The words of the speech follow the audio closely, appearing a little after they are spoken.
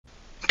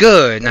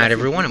Good night,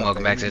 everyone, and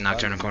welcome back to the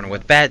Nocturnal Corner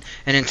with Bat.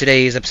 And in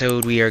today's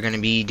episode, we are going to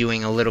be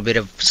doing a little bit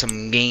of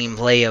some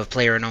gameplay of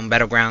PlayerUnknown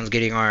Battlegrounds,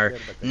 getting our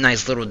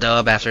nice little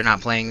dub after not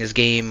playing this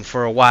game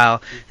for a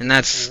while. And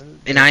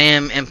I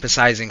am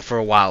emphasizing for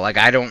a while. Like,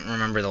 I don't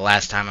remember the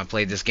last time I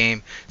played this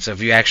game. So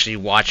if you actually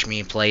watch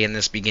me play in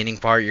this beginning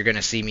part, you're going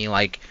to see me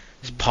like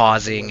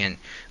pausing and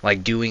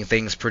like doing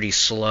things pretty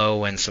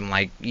slow and some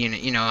like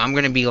you know I'm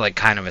gonna be like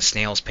kind of a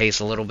snail's pace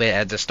a little bit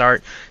at the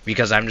start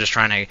because I'm just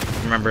trying to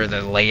remember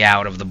the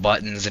layout of the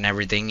buttons and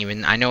everything.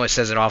 Even I know it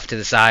says it off to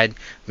the side,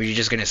 but you're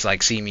just gonna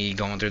like see me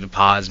going through the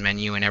pause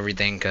menu and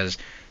everything because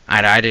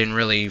I didn't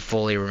really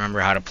fully remember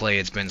how to play.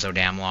 It's been so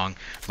damn long.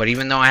 But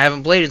even though I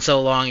haven't played it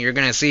so long, you're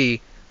gonna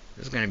see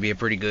there's gonna be a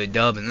pretty good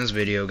dub in this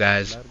video,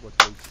 guys.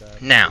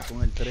 Now,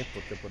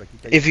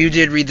 if you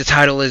did read the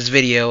title of this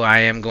video, I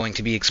am going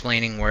to be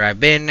explaining where I've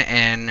been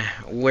and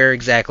where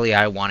exactly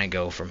I want to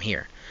go from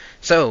here.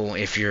 So,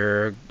 if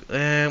you're,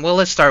 well,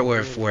 let's start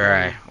with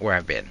where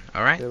I've been.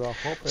 All right.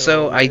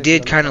 So I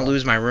did kind of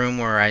lose my room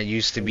where I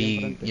used to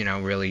be,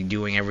 really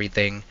doing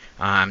everything.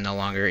 I'm no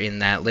longer in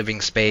that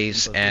living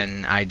space,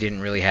 and I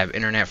didn't really have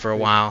internet for a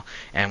while.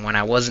 And when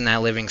I was in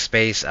that living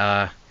space,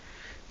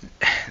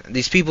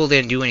 these people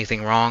didn't do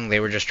anything wrong. They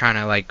were just trying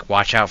to like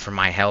watch out for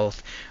my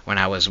health when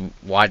I was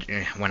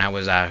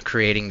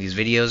creating these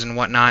videos and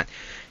whatnot,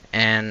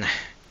 and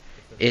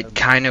it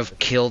kind of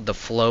killed the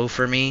flow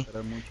for me.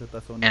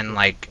 And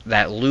like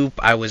that loop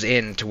I was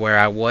in to where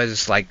I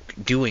was like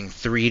doing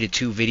 3 to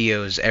 2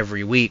 videos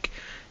every week,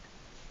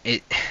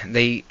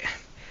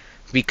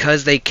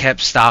 because they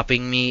kept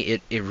stopping me,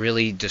 it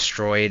really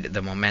destroyed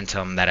the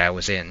momentum that I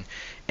was in.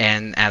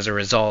 And as a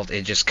result,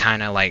 it just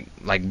kind of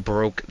like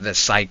broke the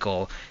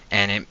cycle,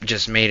 and it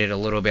just made it a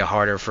little bit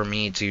harder for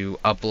me to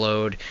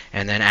upload.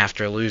 And then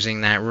after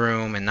losing that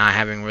room and not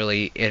having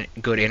really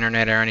good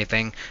internet or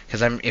anything,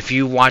 because if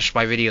you watched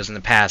my videos in the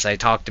past, I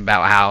talked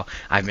about how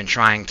I've been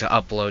trying to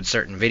upload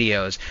certain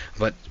videos,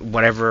 but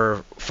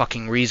whatever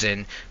fucking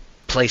reason,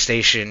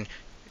 PlayStation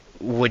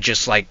would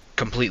just like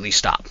completely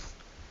stop.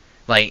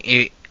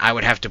 Like, I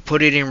would have to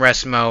put it in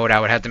rest mode, I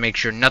would have to make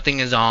sure nothing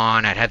is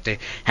on, I'd have to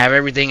have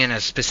everything in a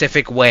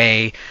specific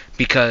way,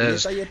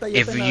 because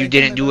if you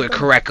didn't do it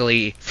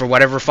correctly, for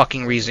whatever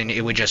fucking reason,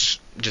 it would just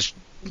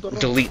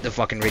delete the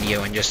fucking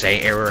video and just say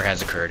error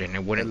has occurred, and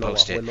it wouldn't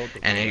post it.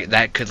 And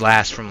that could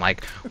last from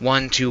like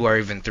 1, 2, or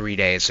even 3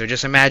 days. So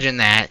just imagine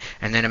that,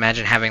 and then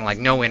imagine having like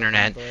no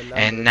internet,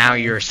 and now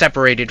you're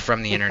separated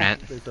from the internet,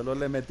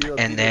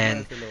 and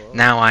then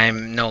now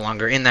I'm no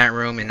longer in that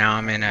room, and now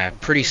I'm in a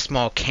pretty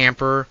small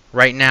camper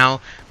right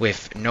now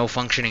with no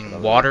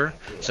functioning water.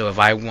 So if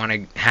I want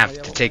to have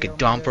to take a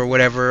dump or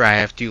whatever, I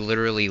have to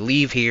literally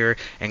leave here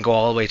and go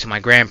all the way to my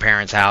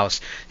grandparents'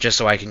 house just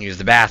so I can use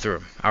the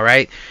bathroom.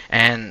 Alright?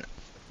 And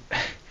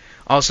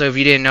also, if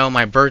you didn't know,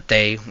 my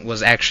birthday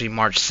was actually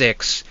March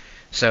 6th.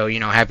 So,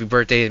 happy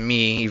birthday to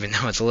me, even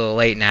though it's a little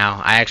late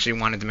now. I actually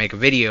wanted to make a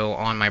video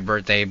on my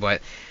birthday,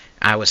 but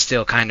I was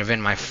still kind of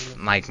in my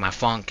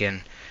funk,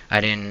 and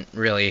I didn't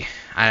really,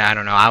 I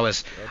don't know, I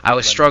was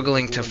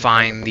struggling to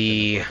find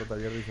the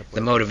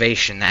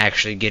motivation to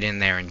actually get in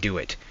there and do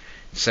it.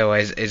 So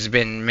it's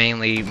been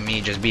mainly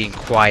me just being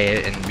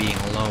quiet and being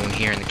alone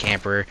here in the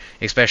camper,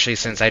 especially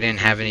since I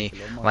didn't have any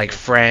like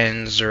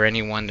friends or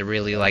anyone to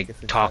really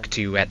like talk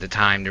to at the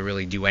time to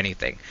really do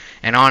anything.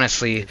 And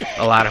honestly,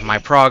 a lot of my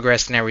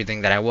progress and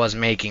everything that I was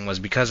making was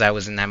because I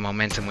was in that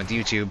momentum with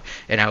YouTube,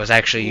 and I was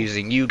actually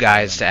using you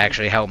guys to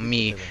actually help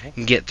me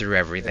get through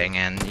everything.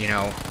 And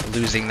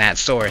losing that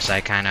source,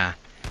 it kind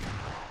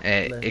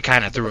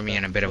of threw me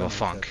in a bit of a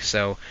funk.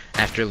 So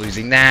after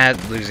losing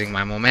that, losing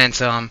my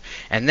momentum,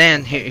 and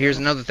then here's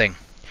another thing.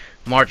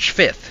 March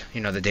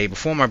 5th, the day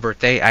before my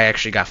birthday, I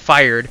actually got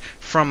fired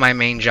from my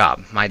main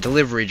job, my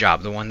delivery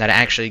job, the one that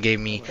actually gave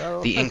me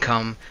the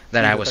income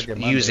that I was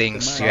using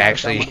to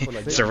actually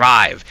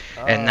survive.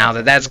 And now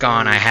that that's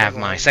gone, I have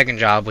my second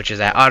job, which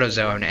is at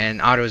AutoZone, and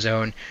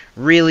AutoZone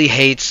really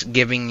hates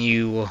giving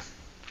you,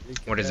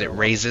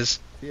 raises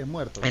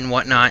and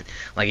whatnot.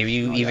 Like, if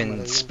you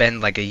even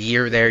spend like a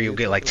year there, you'll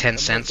get like 10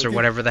 cents or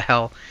whatever the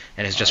hell,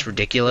 and it's just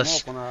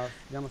ridiculous.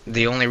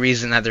 The only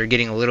reason that they're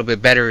getting a little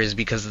bit better is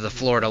because of the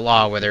Florida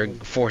law, where they're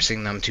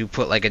forcing them to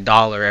put like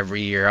 $1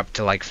 every year up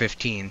to like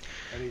 15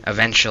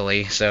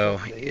 eventually.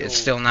 So it's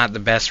still not the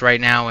best right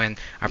now, and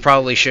I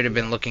probably should have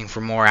been looking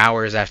for more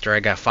hours after I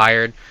got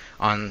fired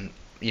on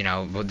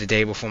the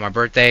day before my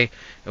birthday,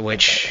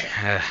 which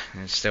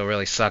it still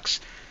really sucks.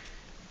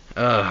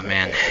 Oh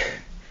man.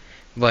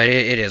 But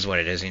it is what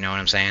it is, you know what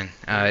I'm saying?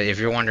 If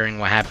you're wondering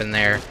what happened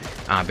there,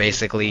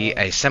 basically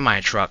a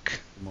semi-truck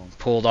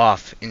pulled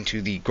off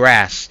into the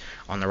grass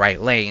on the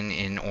right lane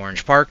in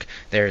Orange Park.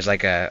 There's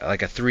like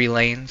a 3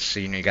 lanes, so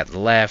you got the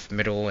left,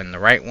 middle, and the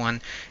right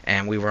one,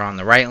 and we were on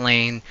the right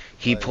lane.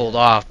 He pulled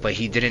off, but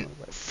he didn't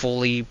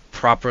fully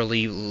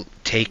properly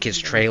take his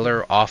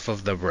trailer off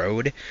of the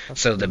road,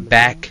 so the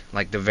back,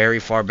 like the very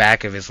far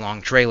back of his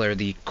long trailer,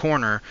 the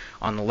corner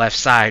on the left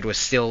side was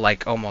still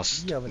like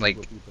almost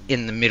like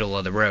in the middle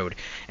of the road.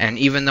 And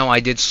even though I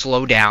did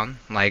slow down,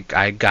 like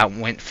I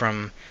went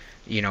from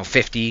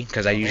 50,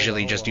 because I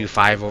usually just do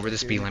 5 over the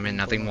speed limit,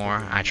 nothing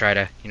more. I try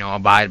to,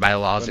 abide by the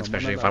laws,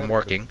 especially if I'm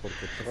working.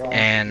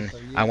 And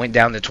I went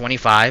down to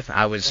 25.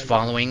 I was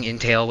following in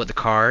tail with the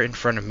car in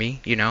front of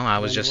me. I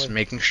was just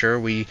making sure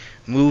we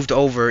moved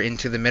over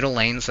into the middle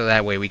lane so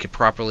that way we could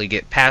properly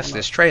get past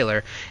this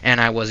trailer.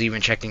 And I was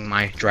even checking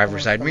my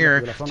driver's side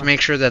mirror to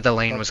make sure that the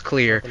lane was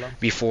clear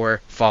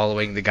before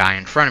following the guy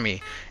in front of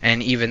me.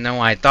 And even though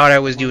I thought I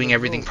was doing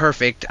everything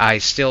perfect, I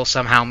still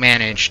somehow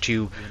managed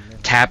to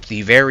tap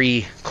the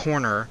very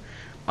corner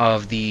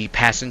of the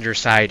passenger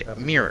side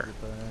mirror.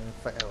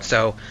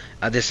 So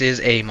this is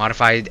a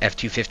modified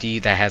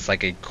F-250 that has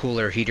like a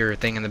cooler heater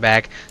thing in the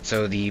back,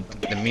 so the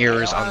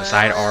mirrors on the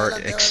side are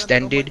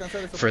extended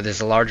for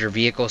this larger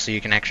vehicle, so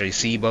you can actually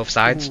see both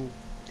sides.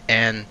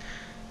 And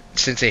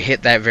since it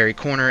hit that very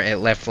corner, it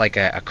left like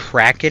a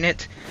crack in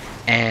it,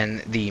 and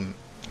the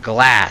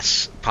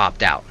glass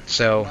popped out.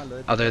 So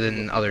other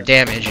than other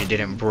damage, it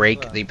didn't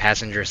break the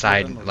passenger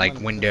side like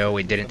window,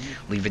 it didn't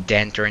leave a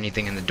dent or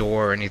anything in the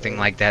door or anything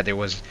like that. There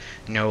was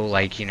no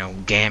like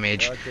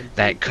damage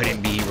that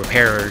couldn't be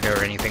repaired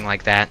or anything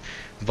like that.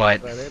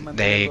 But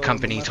the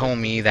company told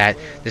me that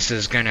this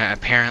is gonna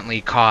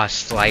apparently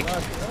cost like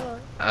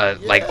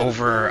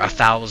over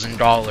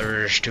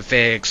 $1,000 to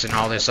fix and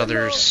all this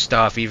other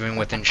stuff, even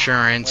with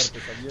insurance.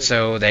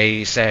 So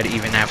they said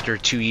even after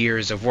 2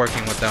 years of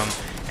working with them,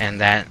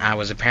 and that I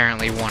was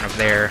apparently one of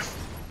their,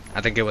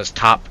 I think it was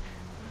top,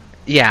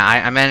 yeah,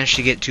 I managed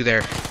to get to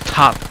their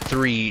top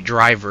 3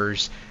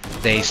 drivers.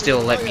 They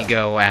still let me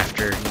go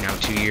after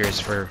 2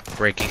 years for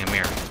breaking a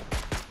mirror.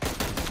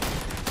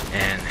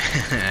 And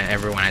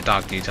everyone I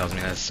talk to tells me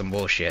that's some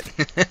bullshit.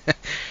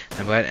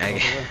 But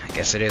I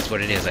guess it is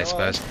what it is, I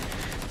suppose.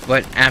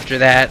 But after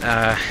that,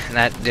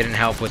 that didn't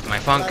help with my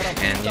funk,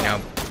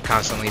 and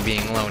constantly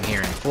being alone here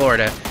in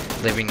Florida,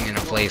 living in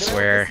a place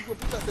where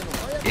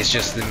it's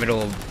just the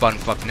middle of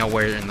bumfuck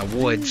nowhere in the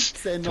woods,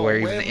 to where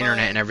even the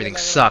internet and everything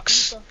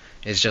sucks.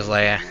 It's just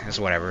like, it's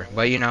whatever.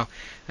 But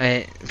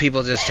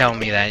people just tell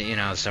me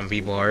that some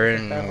people are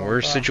in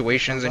worse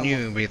situations than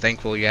you. Be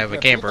thankful you have a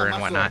camper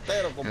and whatnot.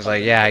 And it's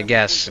like, yeah, I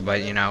guess,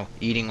 but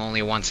eating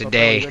only once a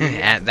day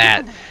at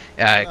that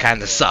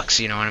kind of sucks.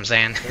 You know what I'm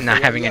saying?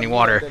 Not having any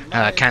water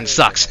kind of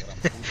sucks.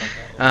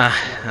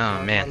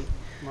 Oh man.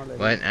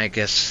 But I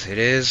guess it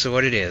is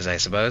what it is, I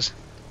suppose.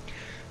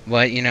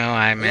 But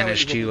I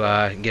managed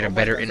to get a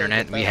better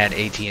internet. We had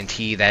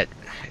AT&T that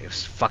it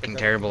was fucking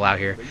terrible out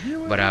here.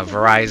 But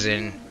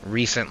Verizon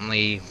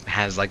recently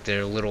has like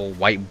their little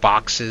white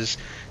boxes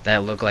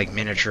that look like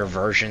miniature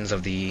versions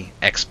of the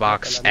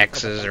Xbox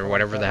X's or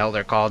whatever the hell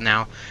they're called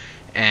now.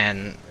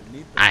 And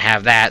I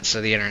have that,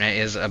 so the internet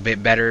is a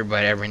bit better.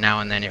 But every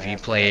now and then, if you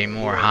play a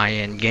more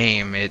high-end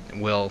game, it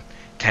will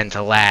tend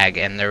to lag.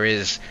 And there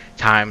is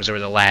times where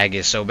the lag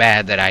is so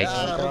bad that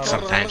I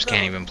sometimes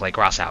can't even play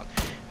Crossout,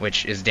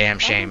 which is damn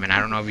shame. And I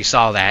don't know if you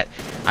saw that.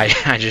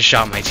 I just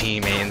shot my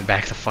teammate in the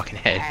back of the fucking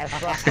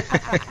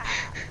head.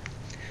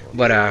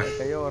 But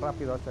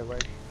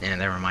and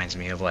that reminds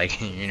me of like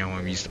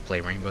when we used to play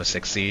Rainbow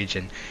Six Siege,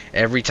 and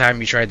every time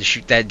you tried to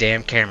shoot that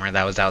damn camera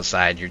that was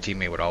outside, your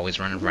teammate would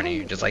always run in front of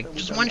you, just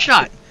one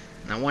shot.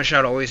 And that one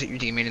shot always hit your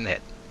teammate in the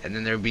head, and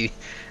then their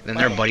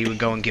buddy would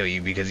go and kill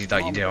you because he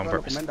thought you did it on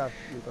purpose.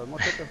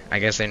 I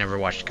guess they never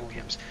watched kill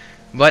cams.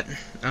 But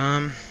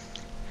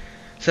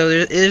so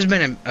there's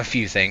been a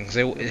few things.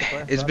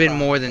 It's been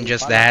more than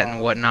just that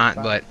and whatnot,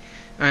 but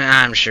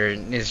I'm sure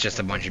it's just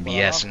a bunch of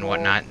BS and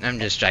whatnot. I'm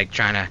just like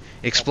trying to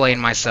explain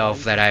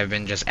myself that I've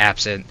been just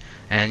absent,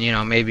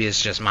 and maybe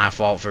it's just my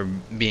fault for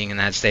being in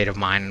that state of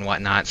mind and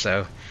whatnot.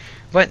 So,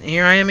 but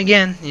here I am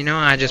again.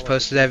 I just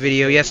posted that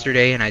video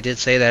yesterday, and I did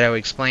say that I would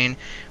explain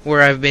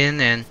where I've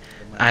been, and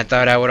I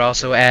thought I would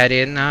also add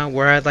in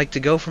where I'd like to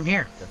go from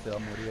here.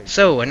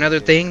 So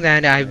another thing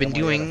that I've been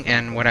doing,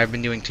 and what I've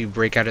been doing to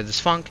break out of this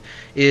funk,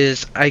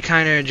 is I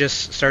kind of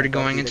just started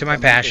going into my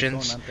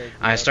passions.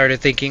 I started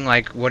thinking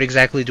like, what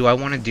exactly do I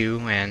want to do,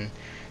 and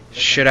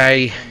should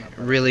I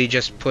really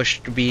just push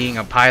to being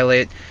a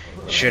pilot?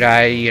 Should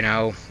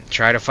I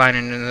try to find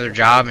another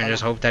job and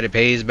just hope that it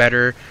pays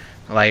better?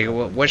 Like,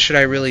 what should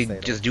I really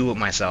just do with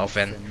myself?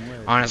 And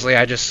honestly,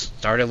 I just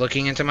started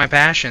looking into my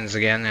passions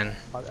again, and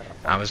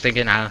I was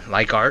thinking I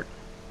like art,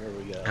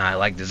 I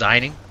like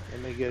designing.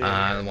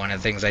 One of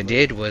the things I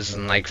did was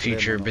in like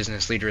Future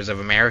Business Leaders of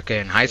America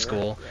in high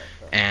school,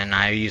 and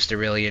I used to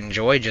really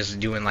enjoy just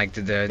doing like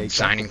the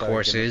designing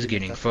courses,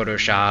 getting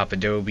Photoshop,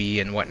 Adobe,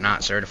 and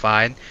whatnot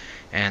certified,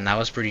 and that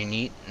was pretty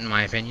neat in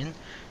my opinion.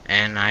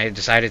 And I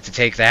decided to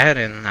take that,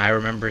 and I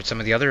remembered some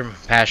of the other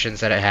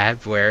passions that I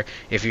had, where,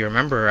 if you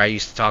remember, I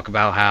used to talk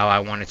about how I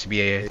wanted to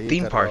be a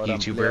theme park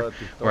YouTuber,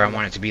 where I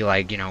wanted to be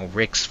like,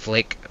 Rick's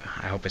Flick,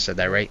 I hope I said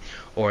that right,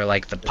 or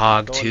like the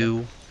Pog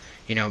 2,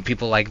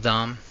 people like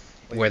them,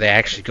 where they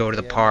actually go to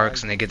the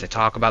parks and they get to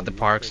talk about the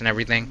parks and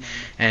everything.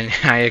 And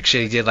I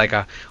actually did like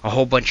a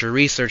whole bunch of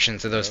research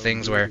into those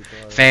things, where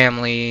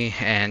family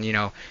and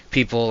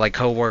people like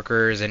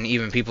coworkers and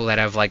even people that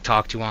I've like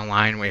talked to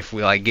online, where if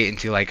we like get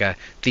into like a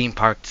theme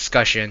park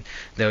discussion,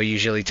 they'll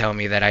usually tell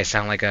me that I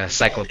sound like a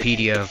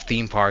encyclopedia of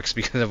theme parks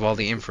because of all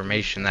the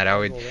information that I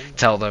would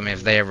tell them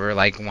if they ever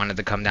like wanted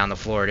to come down to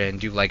Florida and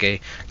do like a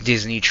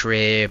Disney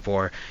trip,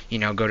 or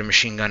go to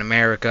Machine Gun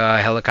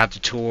America, helicopter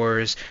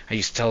tours. I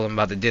used to tell them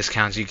about the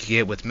discounts you could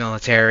get with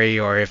military,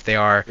 or if they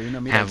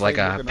have like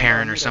a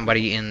parent or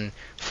somebody in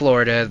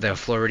Florida, the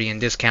Floridian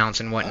discounts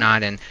and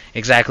whatnot, and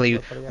exactly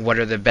what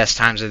are the best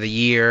times of the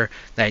year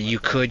that you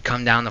could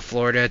come down to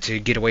Florida to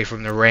get away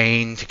from the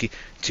rain,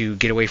 to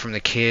get away from the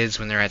kids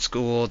when they're at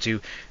school, to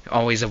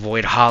always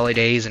avoid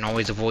holidays and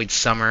always avoid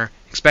summer,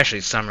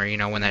 especially summer,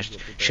 when that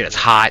shit is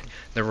hot,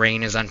 the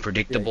rain is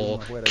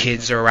unpredictable,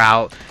 kids are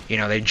out,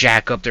 they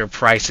jack up their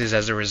prices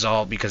as a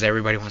result because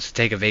everybody wants to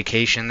take a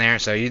vacation there.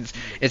 So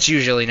it's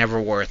usually never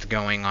worth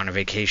going on a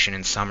vacation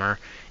in summer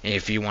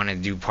if you want to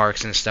do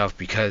parks and stuff,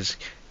 because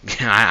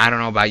I don't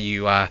know about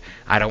you, I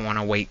don't want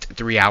to wait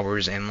 3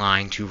 hours in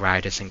line to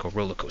ride a single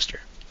roller coaster.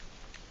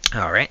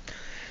 Alright.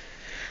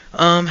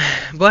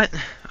 But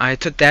I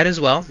took that as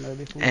well,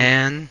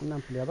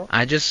 and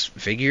I just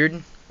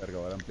figured,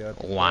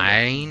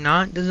 why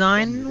not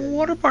design a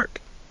water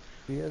park?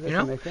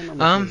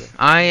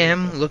 I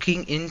am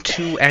looking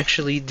into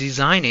actually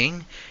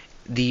designing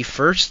the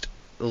first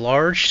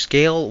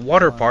large-scale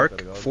water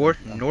park for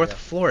North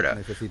Florida,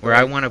 where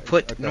I want to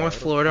put North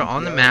Florida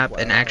on the map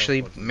and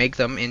actually make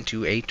them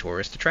into a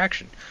tourist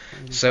attraction.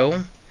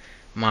 So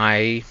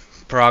my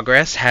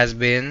progress has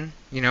been,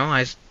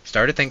 I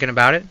started thinking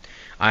about it.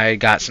 I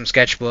got some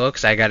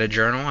sketchbooks, I got a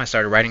journal, I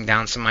started writing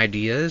down some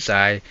ideas.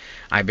 I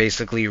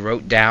basically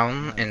wrote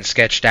down and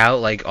sketched out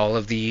like all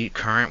of the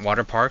current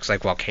water parks,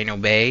 like Volcano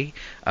Bay,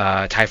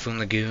 Typhoon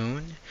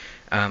Lagoon,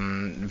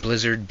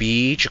 Blizzard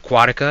Beach,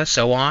 Aquatica,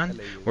 so on,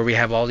 where we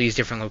have all these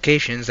different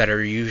locations that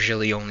are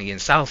usually only in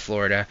South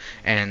Florida,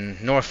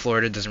 and North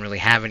Florida doesn't really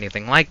have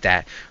anything like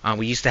that.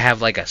 We used to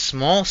have like a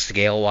small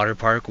scale water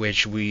park,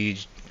 which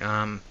it's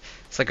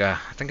like I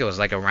think it was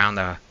like around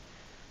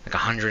like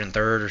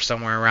 103rd or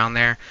somewhere around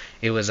there.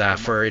 It was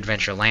for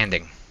Adventure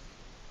Landing.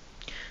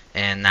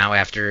 And now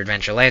after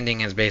Adventure Landing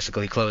has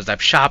basically closed up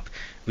shop,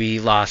 we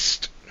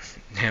lost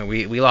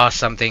we lost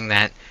something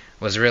that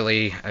was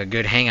really a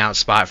good hangout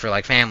spot for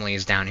like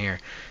families down here.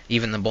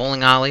 Even the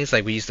bowling alleys,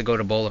 like we used to go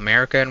to Bowl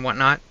America and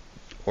whatnot,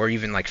 or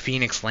even like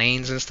Phoenix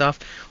Lanes and stuff,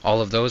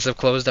 all of those have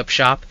closed up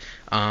shop.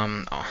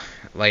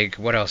 Like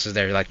what else is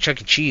there? Like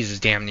Chuck E. Cheese is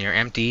damn near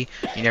empty.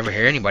 You never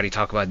hear anybody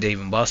talk about Dave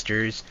and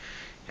Buster's.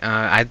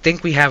 I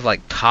think we have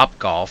like Top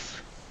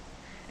Golf,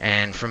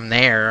 and from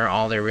there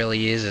all there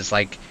really is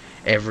like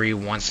every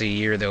once a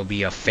year there'll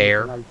be a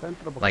fair,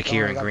 like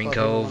here in Green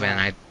Cove,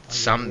 and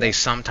they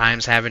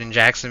sometimes have it in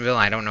Jacksonville.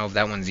 I don't know if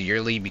that one's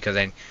yearly, because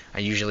I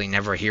usually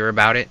never hear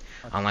about it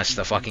unless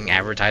the fucking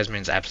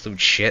advertisement's absolute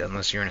shit,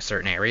 unless you're in a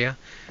certain area.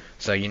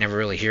 So you never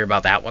really hear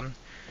about that one,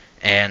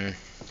 and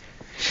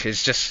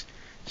it's just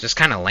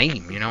kind of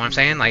lame, you know what I'm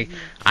saying? Like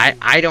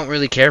I don't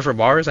really care for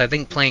bars. I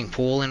think playing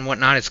pool and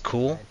whatnot is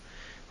cool.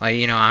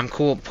 Like, I'm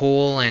cool at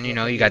pool, and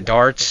you got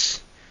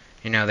darts.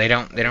 They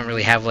don't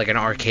really have like an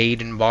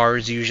arcade in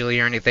bars usually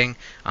or anything.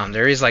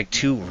 There is like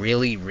 2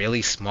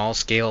 really small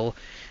scale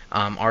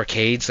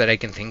arcades that I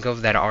can think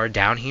of that are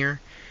down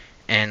here,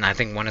 and I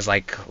think one is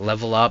like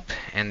Level Up,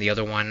 and the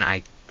other one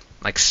I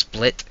like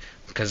Split,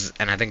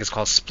 and I think it's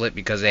called Split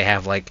because they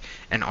have like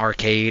an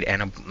arcade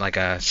and like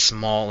a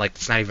small, like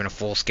it's not even a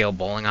full scale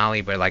bowling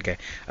alley, but like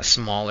a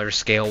smaller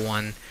scale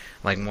one,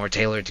 like more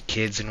tailored to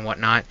kids and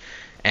whatnot.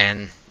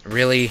 And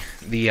really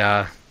the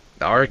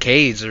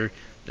arcades they're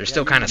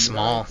still kind of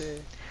small.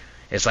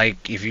 It's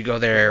like if you go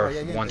there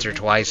once or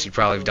twice, you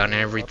probably have done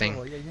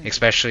everything,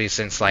 especially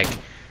since like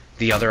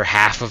the other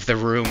half of the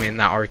room in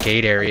the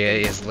arcade area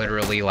is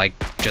literally like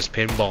just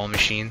pinball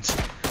machines,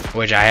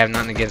 which I have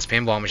nothing against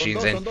pinball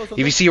machines. And if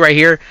you see right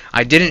here,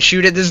 I didn't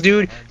shoot at this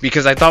dude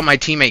because I thought my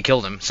teammate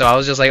killed him, so I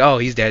was just like, oh,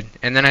 he's dead.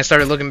 And then I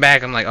started looking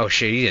back, I'm like, oh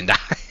shit, he didn't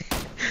die.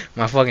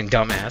 My fucking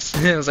dumbass.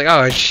 I was like,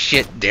 oh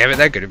shit, damn it,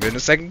 that could have been a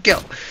second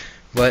kill.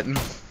 But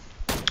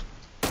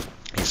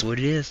it's what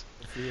it is.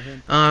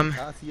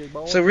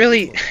 So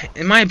really,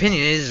 in my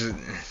opinion, it is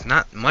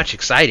not much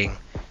exciting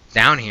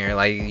down here.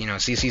 Like,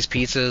 CC's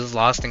Pizza's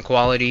lost in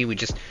quality. We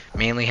just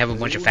mainly have a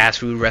bunch of fast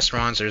food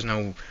restaurants. There's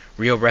no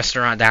real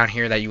restaurant down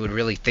here that you would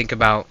really think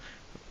about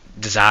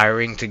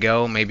desiring to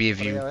go. Maybe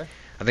if you,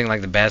 I think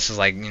like the best is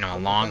like, a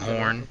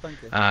Longhorn.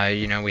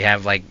 We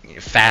have like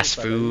fast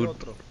food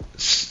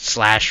 /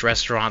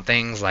 restaurant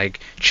things like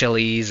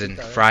Chili's and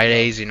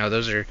Fridays.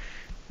 Those are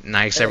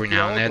nice every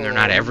now and then. They're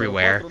not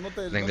everywhere.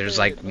 I think there's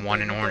like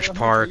one in Orange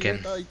Park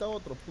and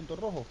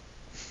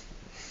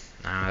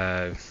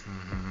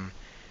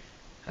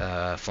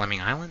Fleming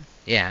Island.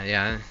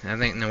 Yeah. I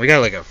think we got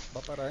like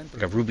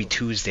a Ruby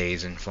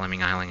Tuesdays in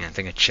Fleming Island. And I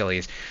think a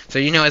Chili's. So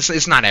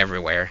it's not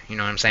everywhere. You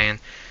know what I'm saying?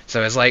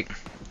 So it's like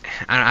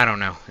I don't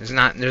know.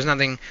 There's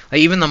nothing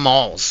like even the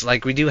malls.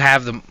 Like we do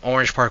have the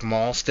Orange Park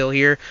Mall still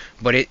here,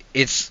 but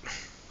it's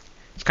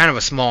kind of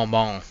a small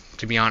mall,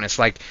 to be honest.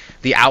 Like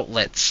the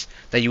outlets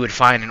that you would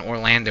find in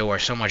Orlando are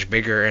so much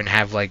bigger and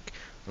have like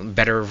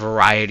better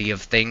variety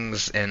of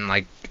things and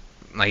like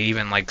like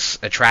even like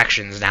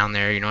attractions down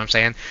there. You know what I'm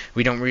saying?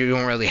 We don't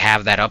really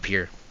have that up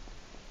here.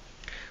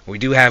 What we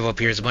do have up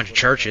here is a bunch of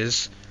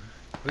churches.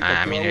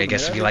 I mean, I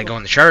guess if you like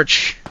going to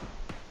church,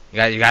 you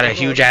got a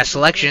huge ass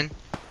selection.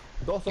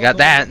 You got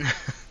that.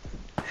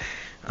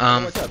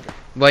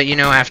 But you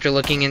know, after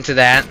looking into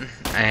that,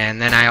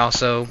 and then I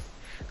also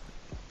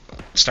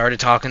started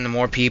talking to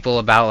more people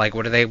about like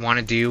what do they want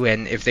to do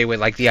and if they would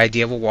like the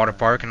idea of a water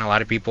park, and a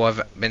lot of people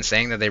have been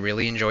saying that they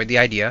really enjoyed the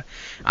idea.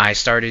 I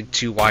started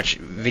to watch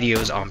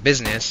videos on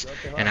business,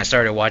 and I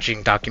started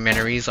watching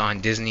documentaries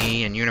on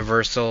Disney and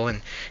Universal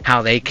and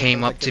how they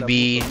came up to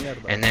be,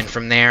 and then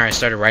from there I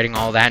started writing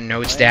all that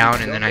notes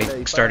down, and then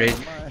I started,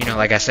 you know,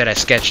 like I said, I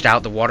sketched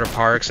out the water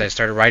parks. I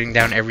started writing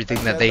down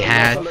everything that they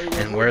had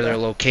and where their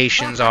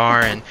locations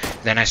are, and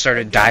then I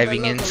started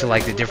diving into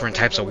like the different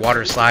types of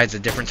water slides, the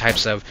different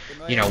types of,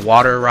 you know,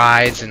 water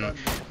rides, and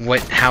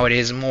how it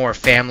is more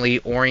family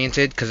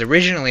oriented. Because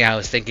originally I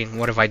was thinking,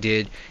 what if I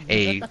did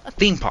a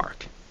theme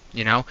park,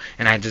 you know,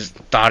 and I just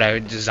thought I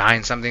would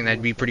design something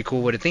that'd be pretty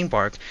cool with a theme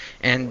park.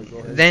 And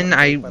then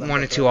I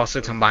wanted to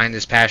also combine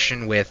this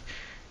passion with,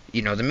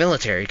 you know, the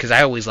military, because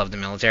I always loved the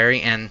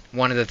military. And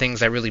one of the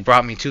things that really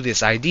brought me to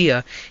this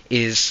idea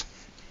is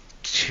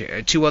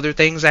two other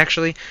things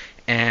actually,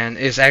 and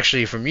it's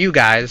actually from you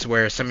guys,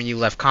 where some of you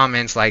left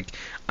comments like,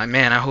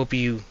 man, I hope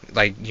you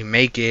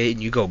make it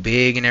and you go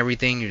big and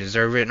everything, you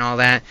deserve it and all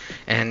that.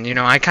 And you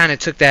know, I kind of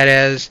took that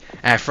as,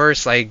 at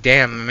first, like,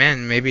 damn,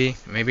 man, maybe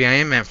I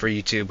am meant for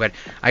YouTube. But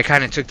I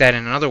kind of took that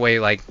in another way,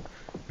 like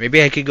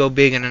maybe I could go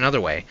big in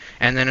another way.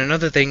 And then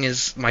another thing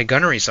is my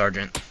gunnery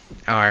sergeant,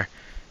 or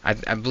I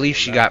believe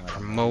she got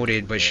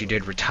promoted, but she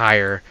did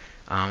retire.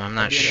 I'm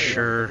not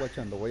sure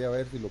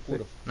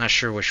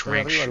which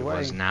rank she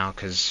was now,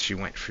 because she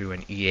went through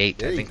an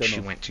E8. I think she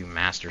went to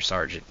Master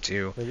Sergeant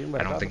too.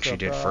 I don't think she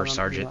did First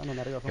Sergeant,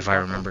 if I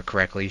remember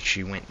correctly.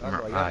 She went,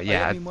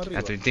 yeah,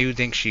 I do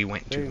think she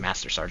went to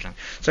Master Sergeant.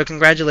 So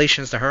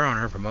congratulations to her on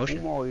her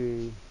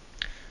promotion.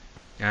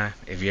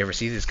 If you ever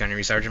see this,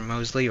 Gunnery Sergeant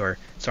Mosley, or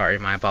sorry,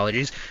 my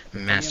apologies,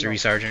 Master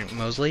Sergeant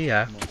Mosley,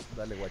 I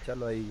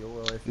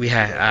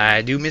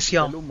do miss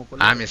y'all.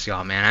 I miss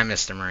y'all, man. I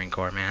miss the Marine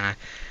Corps, man.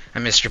 I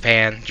miss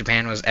Japan.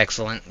 Japan was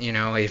excellent. You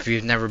know, if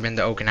you've never been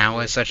to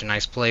Okinawa, it's such a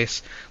nice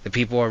place. The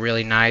people are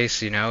really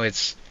nice. You know,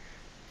 it's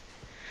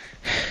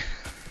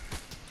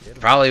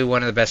probably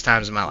one of the best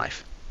times of my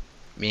life,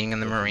 being in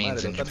the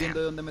Marines in Japan.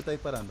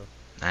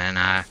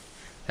 And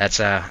that's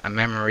a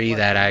memory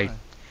that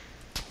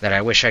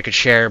I wish I could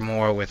share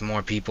more with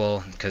more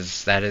people,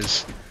 because that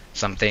is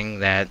something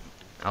that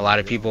a lot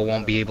of people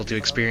won't be able to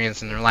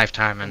experience in their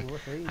lifetime. And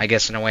I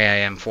guess in a way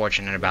I am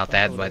fortunate about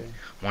that. But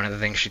one of the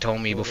things she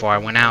told me before I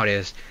went out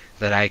is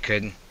that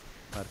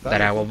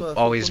I will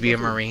always be a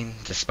Marine,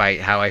 despite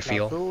how I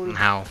feel and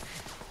how,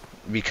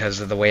 because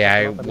of the way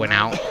I went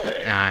out,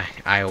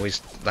 I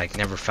always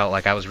never felt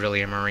like I was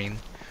really a Marine.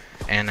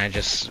 And I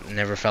just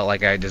never felt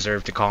like I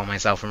deserved to call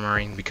myself a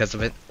Marine because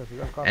of it.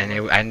 And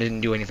I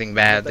didn't do anything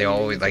bad. They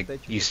always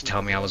used to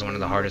tell me I was one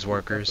of the hardest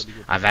workers.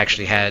 I've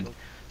actually had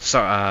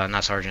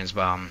not sergeants,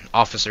 but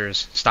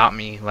officers stop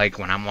me, like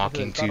when I'm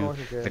walking to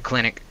the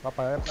clinic,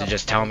 to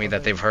just tell me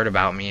that they've heard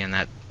about me, and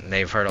that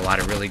they've heard a lot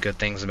of really good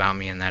things about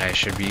me, and that I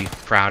should be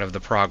proud of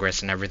the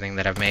progress and everything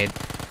that I've made.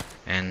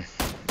 And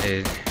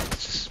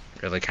it's just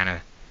really kind of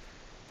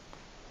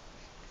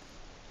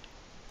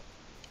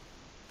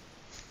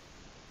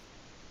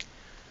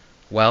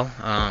well,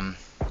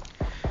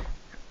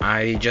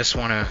 I just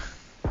want to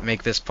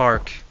make this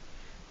park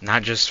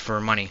not just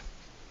for money.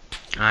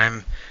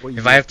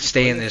 If I have to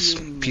stay in this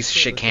piece of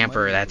shit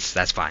camper,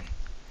 that's fine.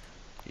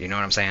 You know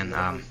what I'm saying?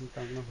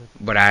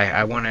 But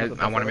I want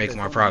to make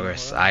more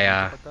progress.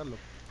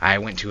 I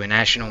went to a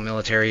National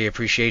Military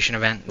Appreciation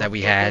event that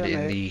we had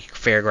in the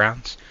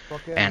fairgrounds,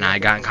 and I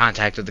got in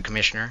contact with the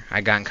commissioner.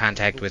 I got in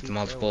contact with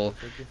multiple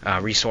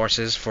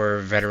resources for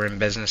veteran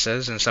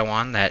businesses and so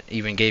on, that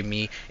even gave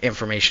me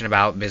information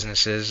about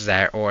businesses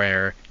that,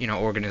 or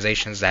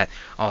organizations that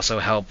also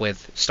help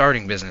with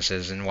starting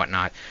businesses and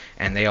whatnot.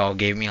 And they all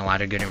gave me a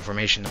lot of good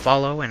information to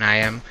follow, and I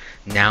am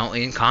now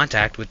in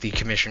contact with the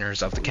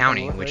commissioners of the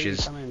county, which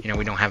is,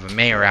 we don't have a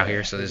mayor out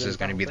here, so this is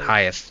going to be the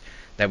highest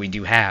that we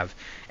do have.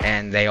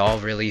 And they all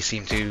really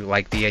seem to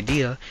like the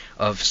idea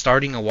of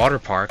starting a water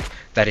park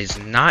that is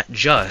not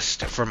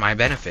just for my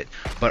benefit,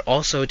 but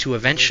also to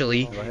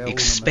eventually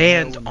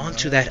expand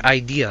onto that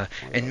idea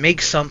and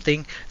make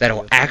something that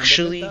will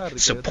actually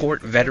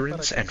support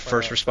veterans and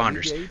first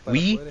responders.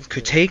 We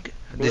could take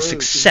the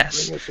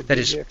success that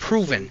is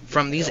proven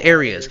from these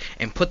areas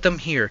and put them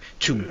here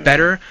to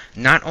better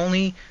not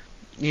only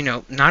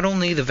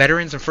the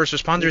veterans and first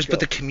responders, but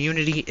the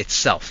community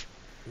itself.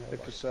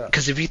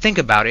 Because if you think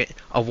about it,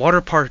 a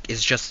water park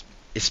is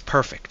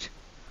perfect.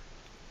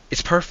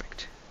 It's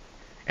perfect.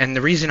 And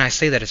the reason I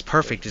say that it's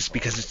perfect is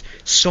because it's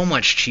so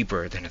much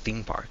cheaper than a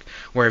theme park.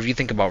 Where if you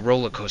think about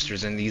roller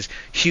coasters and these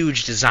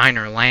huge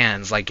designer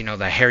lands, like,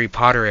 the Harry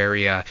Potter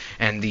area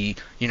and the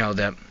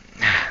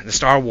the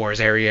Star Wars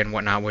area and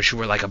whatnot, which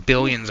were like a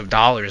billions of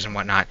dollars and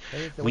whatnot,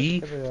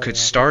 we could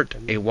start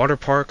a water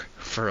park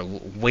for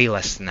way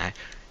less than that.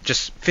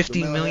 Just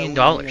 $50 million,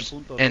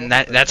 and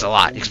that's a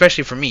lot,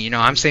 especially for me. You know,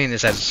 I'm saying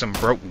this as some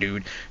broke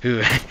dude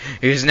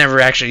who's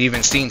never actually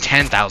even seen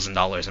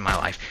 $10,000 in my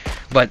life.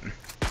 But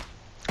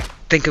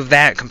think of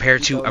that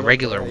compared to a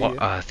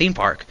regular theme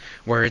park,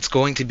 where it's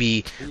going to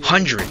be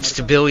hundreds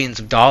to billions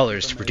of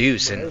dollars to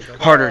produce and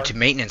harder to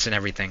maintenance and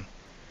everything.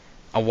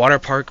 A water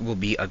park will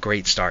be a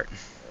great start.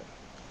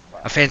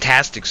 A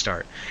fantastic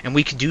start, and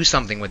we could do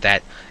something with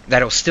that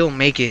that'll still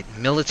make it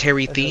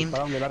military themed,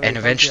 and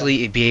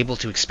eventually be able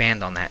to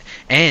expand on that.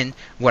 And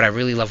what I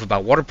really love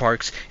about water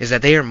parks is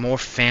that they are more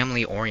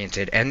family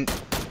oriented, and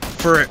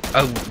for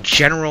a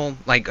general,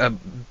 like a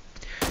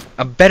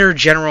better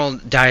general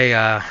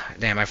damn,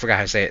 I forgot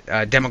how to say it,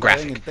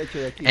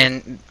 demographic.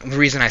 And the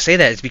reason I say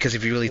that is because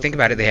if you really think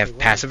about it, they have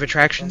passive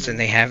attractions and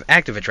they have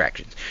active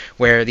attractions,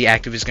 where the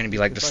active is going to be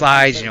like the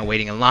slides, you know,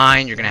 waiting in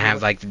line. You're going to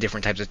have like the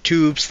different types of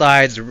tube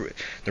slides,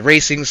 the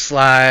racing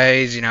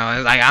slides, you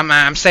know, like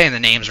I'm saying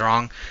the names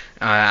wrong.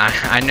 I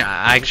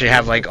actually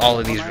have like all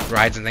of these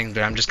rides and things,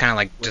 but I'm just kind of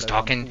like just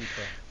talking.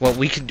 Well,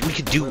 we could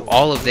do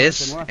all of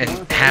this and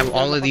have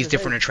all of these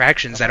different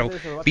attractions that'll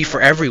be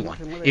for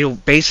everyone. It'll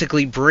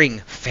basically bring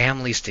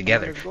families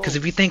together. Because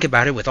if you think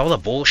about it, with all the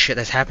bullshit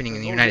that's happening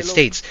in the United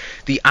States,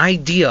 the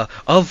idea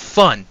of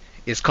fun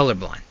is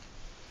colorblind.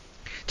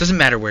 Doesn't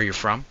matter where you're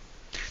from.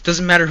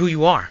 Doesn't matter who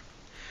you are.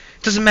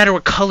 Doesn't matter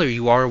what color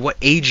you are or what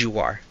age you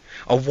are.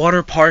 A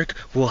water park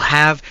will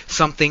have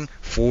something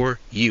for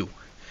you.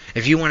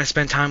 If you want to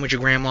spend time with your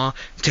grandma,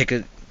 take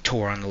a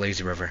tour on the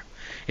lazy river.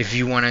 If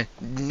you want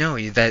to know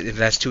that if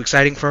that's too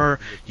exciting for her,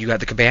 you got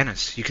the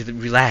cabanas. You could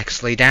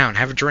relax, lay down,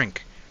 have a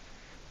drink.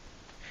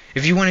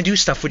 If you want to do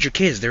stuff with your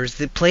kids, there's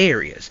the play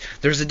areas.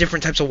 There's the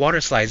different types of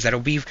water slides that'll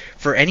be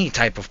for any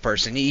type of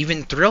person,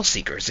 even thrill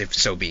seekers, if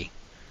so be.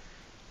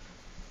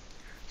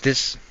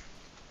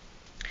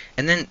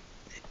 And then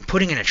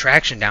putting an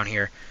attraction down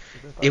here,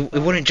 it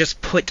wouldn't just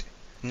put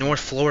North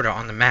Florida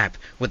on the map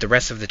with the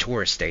rest of the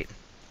tourist state.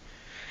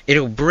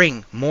 It'll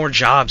bring more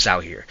jobs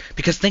out here.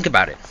 Because think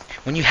about it.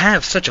 When you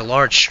have such a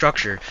large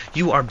structure,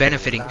 you are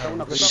benefiting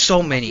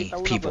so many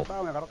people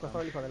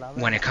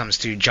when it comes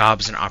to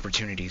jobs and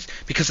opportunities.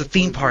 Because a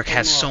theme park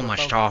has so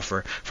much to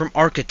offer. From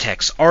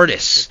architects,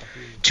 artists,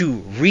 to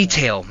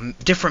retail,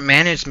 different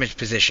management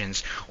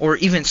positions, or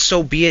even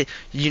so be it,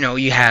 you know,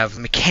 you have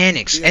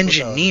mechanics,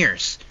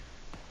 engineers.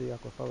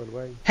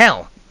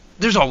 Hell,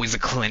 there's always a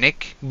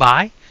clinic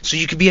by, so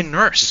you could be a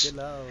nurse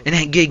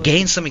and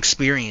gain some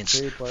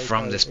experience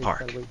from this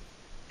park.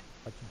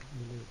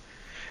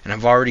 And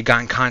I've already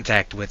got in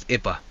contact with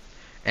IPA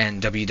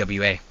and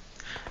WWA,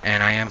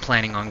 and I am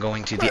planning on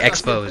going to the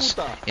expos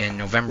in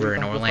November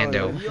in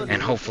Orlando, and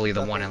hopefully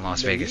the one in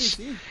Las Vegas.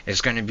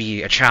 It's going to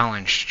be a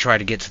challenge to try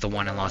to get to the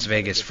one in Las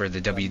Vegas for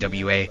the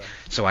WWA,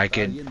 so I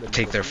could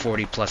take their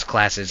 40+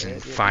 classes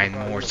and find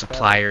more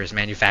suppliers,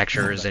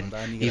 manufacturers, and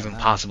even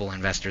possible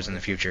investors in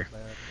the future.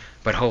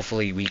 But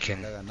hopefully we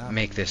can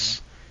make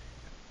this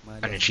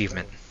an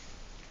achievement.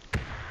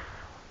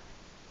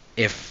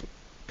 If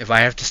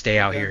I have to stay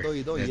out here,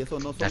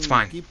 that's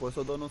fine.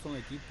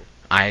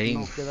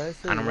 I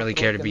don't really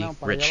care to be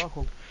rich.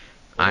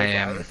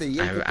 I'm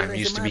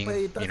used to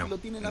being, you know,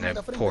 in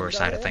the poorer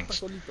side of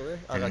things.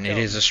 And it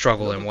is a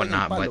struggle and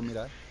whatnot,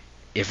 but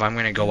if I'm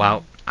going to go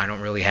out, I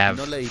don't really have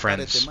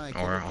friends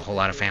or a whole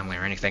lot of family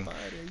or anything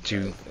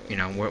to, you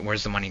know,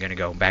 where's the money going to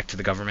go? Back to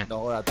the government?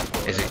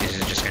 Is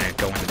it just going to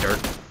go in the dirt?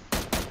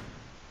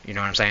 You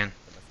know what I'm saying?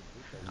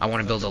 I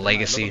want to build a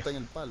legacy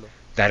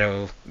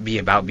that'll be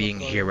about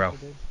being a hero.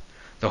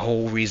 The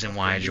whole reason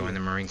why I joined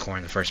the Marine Corps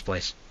in the first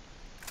place.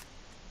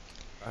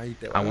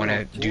 I want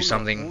to do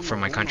something for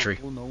my country.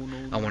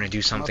 I want to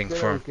do something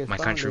for my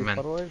countrymen.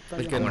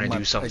 I want to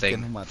do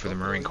something for the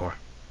Marine Corps.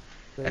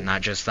 And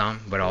not just them,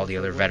 but all the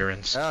other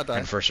veterans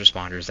and first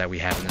responders that we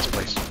have in this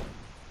place.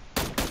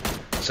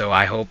 So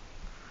I hope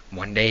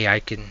one day I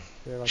can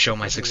show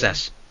my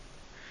success,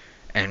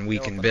 and we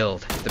can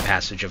build the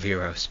passage of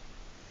heroes.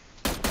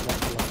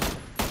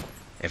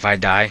 If I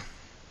die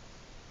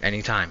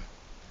anytime,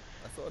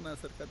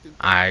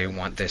 I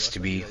want this to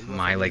be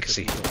my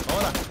legacy.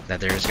 That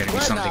there is going to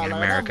be something in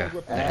America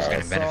that is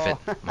going to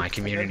benefit my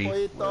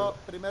community,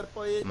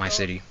 my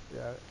city,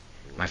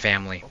 my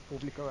family,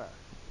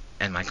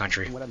 and my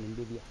country.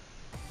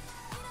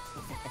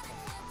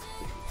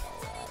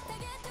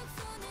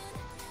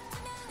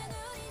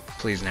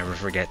 Please never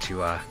forget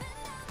to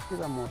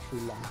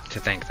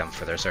thank them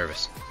for their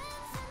service.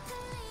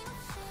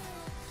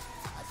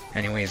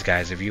 Anyways,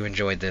 guys, if you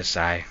enjoyed this,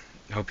 I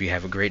hope you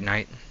have a great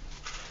night,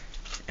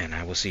 and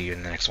I will see you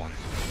in the next one.